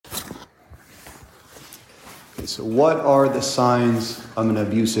So what are the signs of an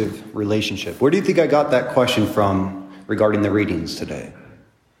abusive relationship? Where do you think I got that question from regarding the readings today?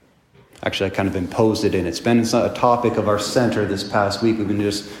 Actually, I kind of imposed it in. It's been a topic of our center this past week. We've been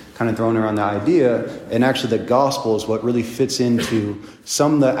just kind of throwing around the idea. And actually, the gospel is what really fits into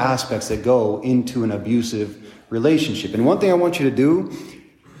some of the aspects that go into an abusive relationship. And one thing I want you to do,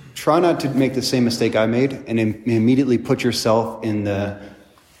 try not to make the same mistake I made and immediately put yourself in the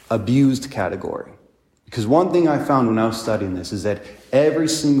abused category. Because one thing I found when I was studying this is that every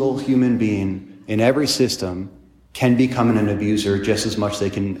single human being in every system can become an abuser just as much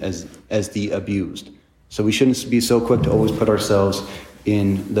as the abused. So we shouldn't be so quick to always put ourselves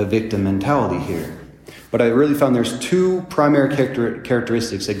in the victim mentality here. But I really found there's two primary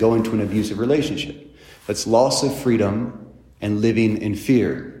characteristics that go into an abusive relationship. That's loss of freedom and living in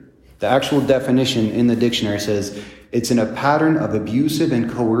fear. The actual definition in the dictionary says it's in a pattern of abusive and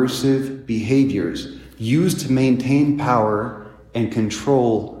coercive behaviors used to maintain power and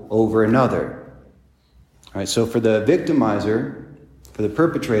control over another. All right, so for the victimizer, for the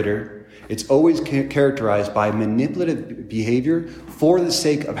perpetrator, it's always characterized by manipulative behavior for the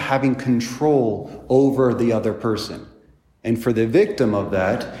sake of having control over the other person. And for the victim of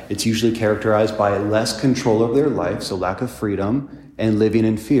that, it's usually characterized by less control of their life, so lack of freedom, and living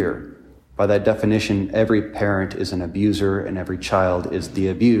in fear. By that definition, every parent is an abuser and every child is the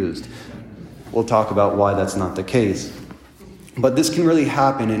abused. We'll talk about why that's not the case. But this can really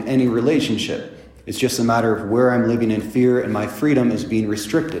happen in any relationship. It's just a matter of where I'm living in fear and my freedom is being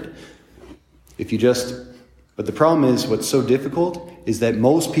restricted. But the problem is, what's so difficult is that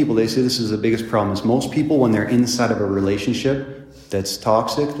most people, they say this is the biggest problem, is most people, when they're inside of a relationship that's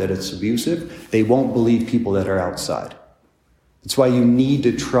toxic, that it's abusive, they won't believe people that are outside. That's why you need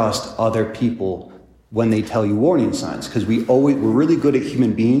to trust other people when they tell you warning signs, because we're really good at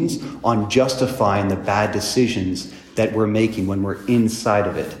human beings on justifying the bad decisions that we're making when we're inside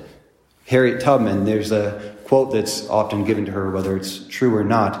of it. Harriet Tubman, there's a quote that's often given to her, whether it's true or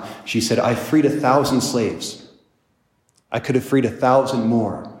not. She said, "I freed 1,000 slaves. I could have freed 1,000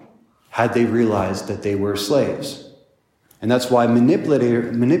 more had they realized that they were slaves." And that's why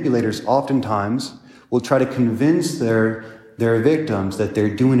manipulators oftentimes will try to convince their victims that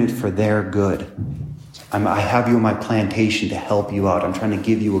they're doing it for their good. I have you on my plantation to help you out. I'm trying to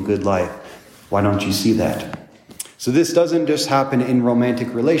give you a good life. Why don't you see that? So this doesn't just happen in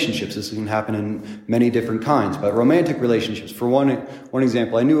romantic relationships. This can happen in many different kinds. But romantic relationships, for one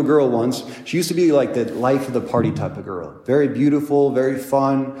example, I knew a girl once. She used to be like the life of the party type of girl. Very beautiful, very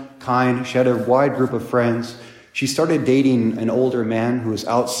fun, kind. She had a wide group of friends. She started dating an older man who was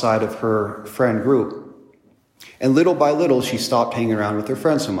outside of her friend group. And little by little, she stopped hanging around with her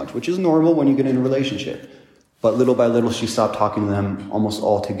friends so much, which is normal when you get in a relationship. But little by little, she stopped talking to them almost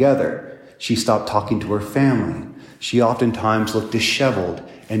altogether. She stopped talking to her family. She oftentimes looked disheveled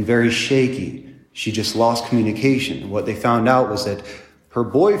and very shaky. She just lost communication. What they found out was that her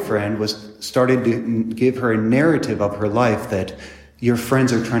boyfriend started to give her a narrative of her life that your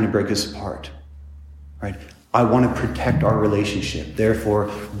friends are trying to break us apart, right? I want to protect our relationship. Therefore,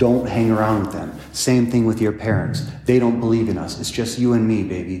 don't hang around with them. Same thing with your parents. They don't believe in us. It's just you and me,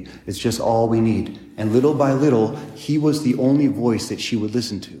 baby. It's just all we need. And little by little, he was the only voice that she would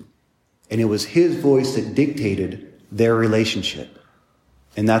listen to. And it was his voice that dictated their relationship.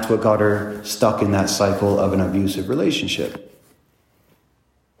 And that's what got her stuck in that cycle of an abusive relationship.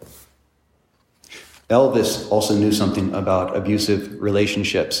 Elvis also knew something about abusive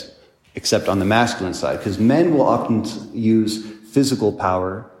relationships, except on the masculine side, because men will often use physical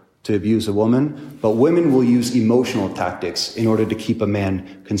power to abuse a woman, but women will use emotional tactics in order to keep a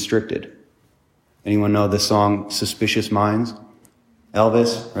man constricted. Anyone know the song Suspicious Minds?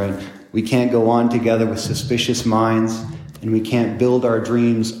 Elvis, right? We can't go on together with suspicious minds, and we can't build our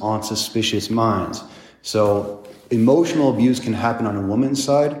dreams on suspicious minds. So emotional abuse can happen on a woman's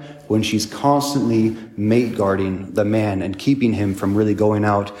side when she's constantly mate guarding the man and keeping him from really going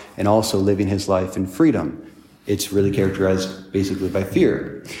out and also living his life in freedom. It's really characterized basically by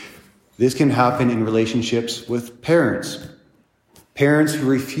fear. This can happen in relationships with parents. Parents who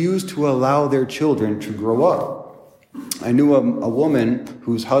refuse to allow their children to grow up. I knew a woman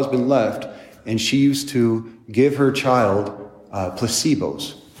whose husband left, and she used to give her child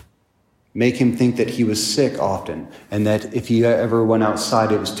placebos. Make him think that he was sick often, and that if he ever went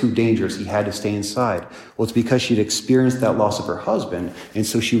outside, it was too dangerous. He had to stay inside. Well, it's because she'd experienced that loss of her husband, and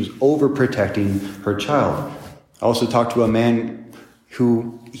so she was overprotecting her child. I also talked to a man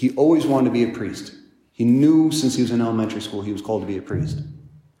who he always wanted to be a priest. He knew since he was in elementary school he was called to be a priest.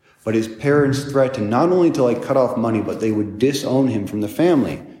 But his parents threatened not only to cut off money, but they would disown him from the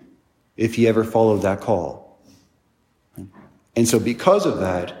family if he ever followed that call. And so because of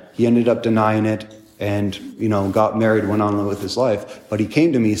that, he ended up denying it and, got married, went on with his life. But he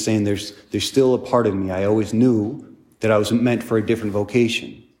came to me saying, there's still a part of me. I always knew that I was meant for a different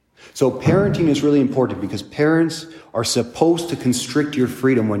vocation. So parenting is really important because parents are supposed to constrict your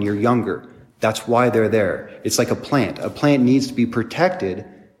freedom when you're younger. That's why they're there. It's like a plant. A plant needs to be protected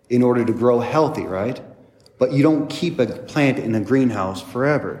in order to grow healthy, right? But you don't keep a plant in a greenhouse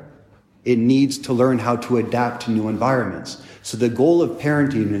forever. It needs to learn how to adapt to new environments. So the goal of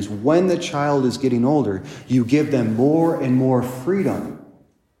parenting is when the child is getting older, you give them more and more freedom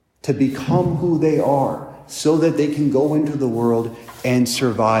to become who they are so that they can go into the world and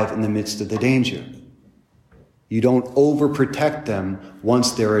survive in the midst of the danger. You don't overprotect them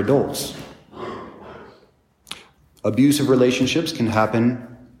once they're adults. Abusive relationships can happen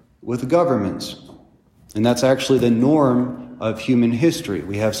with governments. And that's actually the norm of human history.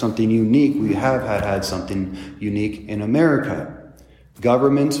 We have something unique. We have had something unique in America.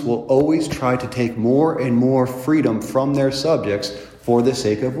 Governments will always try to take more and more freedom from their subjects for the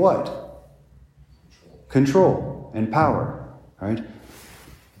sake of what? Control and power, right?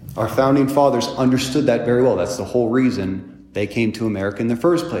 Our founding fathers understood that very well. That's the whole reason they came to America in the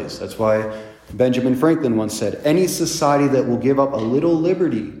first place. That's why Benjamin Franklin once said, any society that will give up a little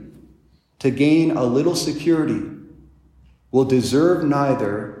liberty to gain a little security will deserve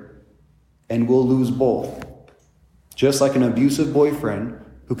neither and will lose both. Just like an abusive boyfriend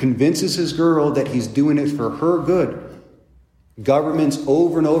who convinces his girl that he's doing it for her good. Governments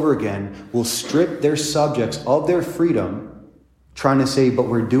over and over again will strip their subjects of their freedom, trying to say, but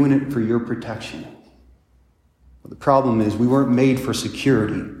we're doing it for your protection. Well, the problem is we weren't made for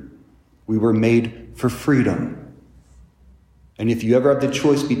security. We were made for freedom. And if you ever have the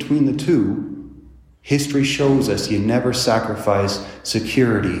choice between the two, history shows us you never sacrifice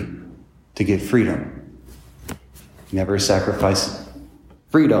security to get freedom. You never sacrifice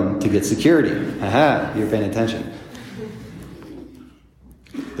freedom to get security. Aha, you're paying attention.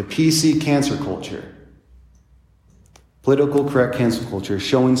 The PC cancel culture, political correct cancel culture, is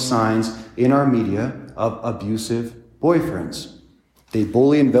showing signs in our media of abusive boyfriends. They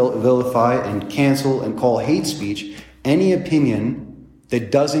bully and vilify and cancel and call hate speech any opinion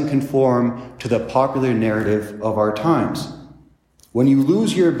that doesn't conform to the popular narrative of our times. When you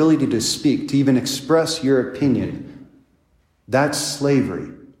lose your ability to speak, to even express your opinion, that's slavery.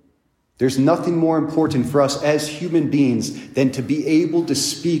 There's nothing more important for us as human beings than to be able to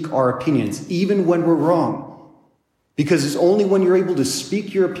speak our opinions, even when we're wrong. Because it's only when you're able to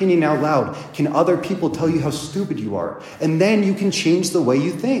speak your opinion out loud can other people tell you how stupid you are. And then you can change the way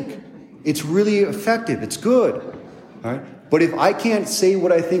you think. It's really effective. It's good. All right? But if I can't say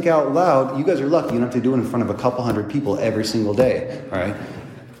what I think out loud, you guys are lucky. You don't have to do it in front of a couple hundred people every single day. All right?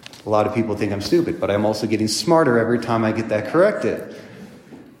 A lot of people think I'm stupid, but I'm also getting smarter every time I get that corrected.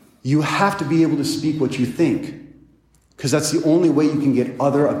 You have to be able to speak what you think, because that's the only way you can get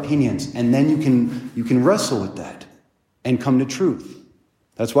other opinions, and then you can wrestle with that and come to truth.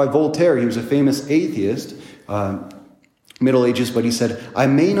 That's why Voltaire, he was a famous atheist, Middle Ages, but he said, I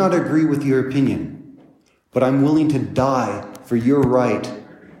may not agree with your opinion, but I'm willing to die for your right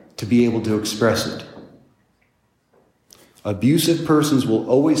to be able to express it. Abusive persons will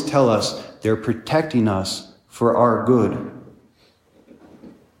always tell us they're protecting us for our good.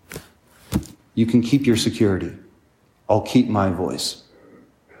 You can keep your security. I'll keep my voice.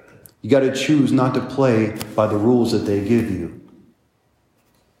 You got to choose not to play by the rules that they give you.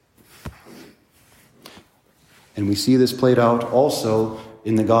 And we see this played out also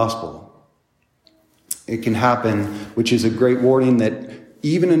in the gospel. It can happen, which is a great warning that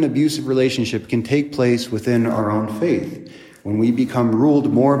even an abusive relationship can take place within our own faith, when we become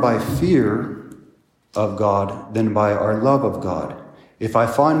ruled more by fear of God than by our love of God. If I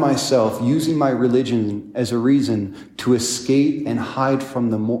find myself using my religion as a reason to escape and hide from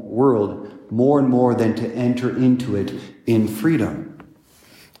the world more and more than to enter into it in freedom.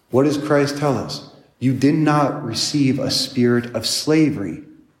 What does Christ tell us? You did not receive a spirit of slavery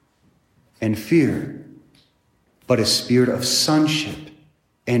and fear, but a spirit of sonship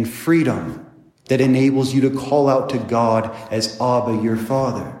and freedom that enables you to call out to God as Abba, your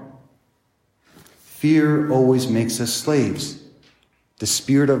Father. Fear always makes us slaves. The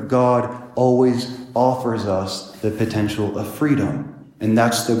Spirit of God always offers us the potential of freedom. And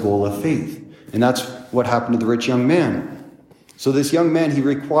that's the goal of faith. And that's what happened to the rich young man. So this young man, he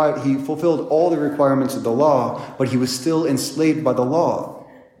fulfilled all the requirements of the law, but he was still enslaved by the law.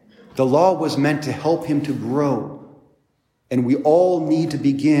 The law was meant to help him to grow. And we all need to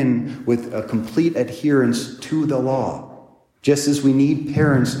begin with a complete adherence to the law, just as we need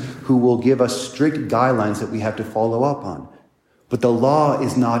parents who will give us strict guidelines that we have to follow up on. But the law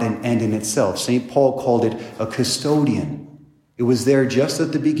is not an end in itself. St. Paul called it a custodian. It was there just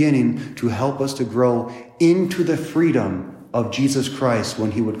at the beginning to help us to grow into the freedom of Jesus Christ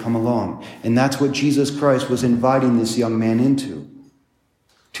when he would come along. And that's what Jesus Christ was inviting this young man into.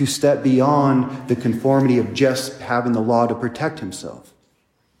 To step beyond the conformity of just having the law to protect himself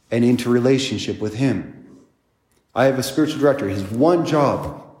and into relationship with him. I have a spiritual director. His one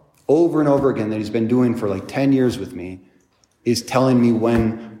job over and over again that he's been doing for like 10 years with me is telling me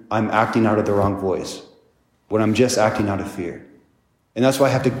when I'm acting out of the wrong voice, when I'm just acting out of fear. And that's why I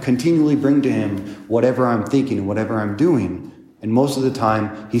have to continually bring to him whatever I'm thinking and whatever I'm doing. And most of the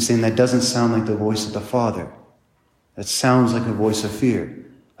time, he's saying that doesn't sound like the voice of the Father. That sounds like a voice of fear.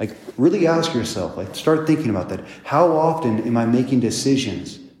 Like, really ask yourself, like, start thinking about that. How often am I making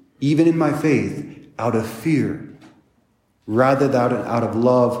decisions, even in my faith, out of fear, rather than out of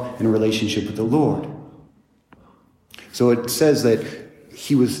love and relationship with the Lord? So it says that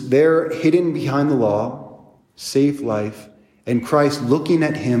he was there hidden behind the law, safe life, and Christ, looking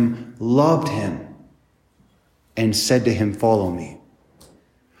at him, loved him and said to him, "Follow me."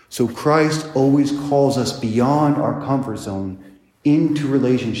 So Christ always calls us beyond our comfort zone into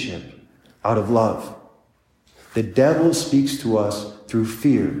relationship out of love. The devil speaks to us through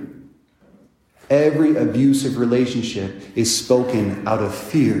fear. Every abusive relationship is spoken out of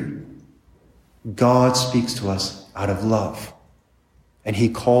fear. God speaks to us out of love. And he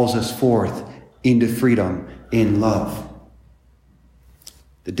calls us forth into freedom in love.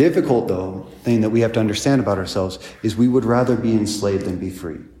 The difficult, though, thing that we have to understand about ourselves is we would rather be enslaved than be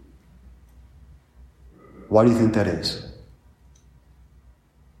free. Why do you think that is?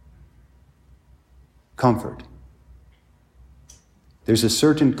 Comfort. There's a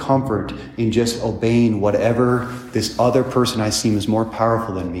certain comfort in just obeying whatever this other person I seem is more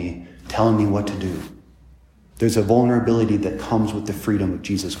powerful than me, telling me what to do. There's a vulnerability that comes with the freedom of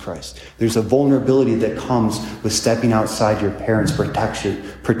Jesus Christ. There's a vulnerability that comes with stepping outside your parents'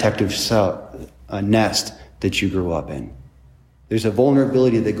 protective nest that you grew up in. There's a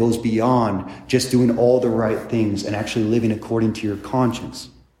vulnerability that goes beyond just doing all the right things and actually living according to your conscience.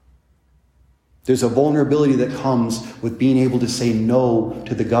 There's a vulnerability that comes with being able to say no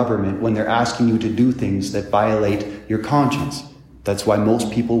to the government when they're asking you to do things that violate your conscience. That's why most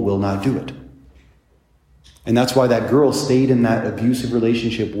people will not do it. And that's why that girl stayed in that abusive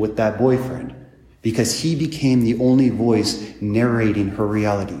relationship with that boyfriend, because he became the only voice narrating her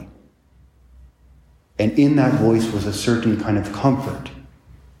reality. And in that voice was a certain kind of comfort.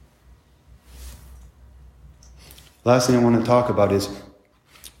 Last thing I want to talk about is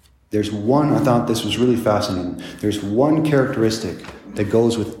I thought this was really fascinating. There's one characteristic that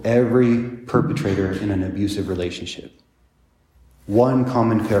goes with every perpetrator in an abusive relationship. One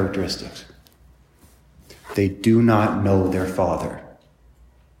common characteristic. They do not know their father.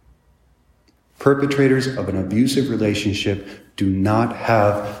 Perpetrators of an abusive relationship do not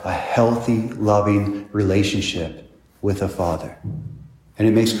have a healthy, loving relationship with a father. And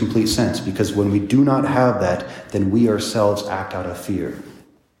it makes complete sense, because when we do not have that, then we ourselves act out of fear.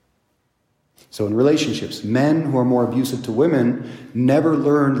 So in relationships, men who are more abusive to women never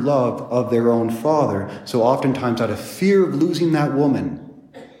learned love of their own father. So oftentimes out of fear of losing that woman,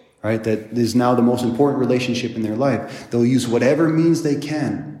 right, that is now the most important relationship in their life, they'll use whatever means they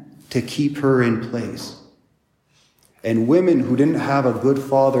can to keep her in place. And women who didn't have a good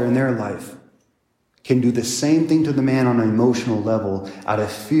father in their life can do the same thing to the man on an emotional level out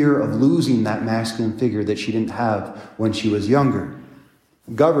of fear of losing that masculine figure that she didn't have when she was younger.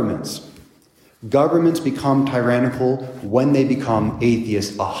 Governments become tyrannical when they become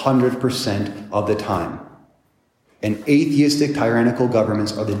atheists 100% of the time. And atheistic, tyrannical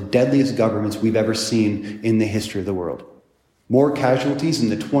governments are the deadliest governments we've ever seen in the history of the world. More casualties in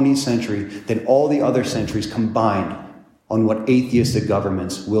the 20th century than all the other centuries combined on what atheistic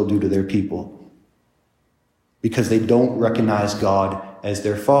governments will do to their people. Because they don't recognize God as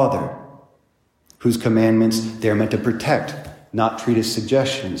their Father, whose commandments they're meant to protect, not treat as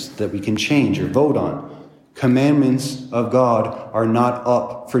suggestions that we can change or vote on. Commandments of God are not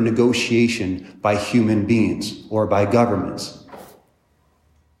up for negotiation by human beings or by governments.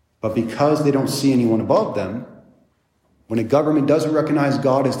 But because they don't see anyone above them, when a government doesn't recognize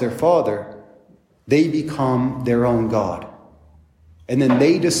God as their Father, they become their own God. And then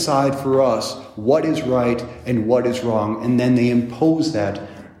they decide for us what is right and what is wrong, and then they impose that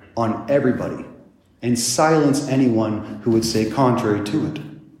on everybody and silence anyone who would say contrary to it.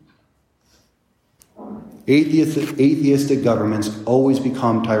 Atheistic governments always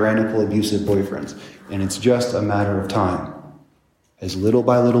become tyrannical, abusive boyfriends, and it's just a matter of time. As little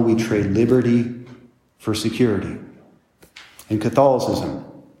by little we trade liberty for security. And Catholicism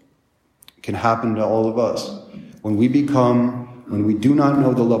can happen to all of us. When we do not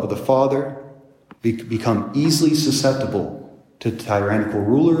know the love of the Father, we become easily susceptible to tyrannical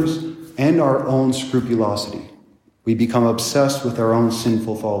rulers and our own scrupulosity. We become obsessed with our own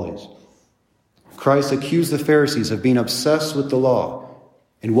sinful follies. Christ accused the Pharisees of being obsessed with the law.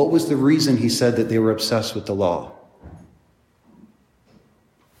 And what was the reason he said that they were obsessed with the law?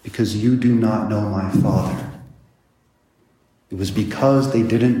 Because you do not know my Father. It was because they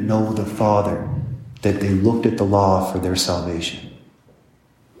didn't know the Father that they looked at the law for their salvation.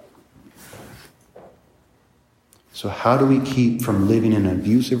 So how do we keep from living in an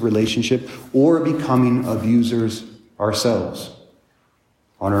abusive relationship or becoming abusers ourselves?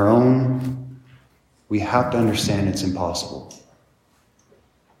 On our own, we have to understand it's impossible.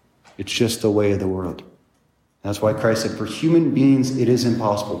 It's just the way of the world. That's why Christ said, for human beings it is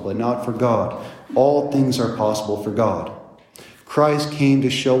impossible, but not for God. All things are possible for God. Christ came to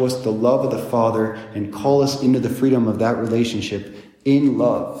show us the love of the Father and call us into the freedom of that relationship in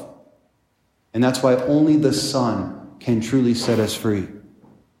love. And that's why only the Son can truly set us free.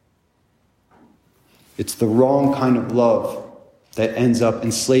 It's the wrong kind of love that ends up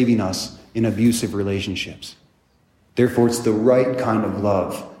enslaving us in abusive relationships. Therefore, it's the right kind of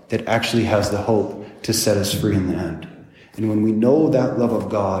love that actually has the hope to set us free in the end. And when we know that love of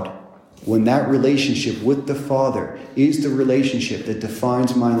God, when that relationship with the Father is the relationship that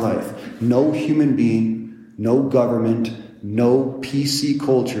defines my life, no human being, no government, no PC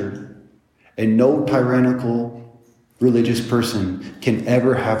culture, and no tyrannical religious person can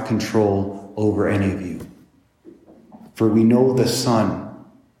ever have control over any of you. For we know the Son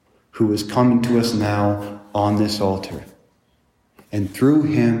who is coming to us now on this altar. And through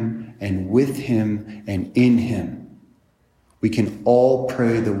him and with him and in him, we can all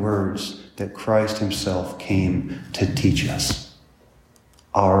pray the words that Christ himself came to teach us.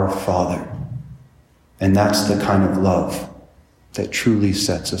 Our Father. And that's the kind of love that truly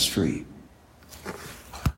sets us free.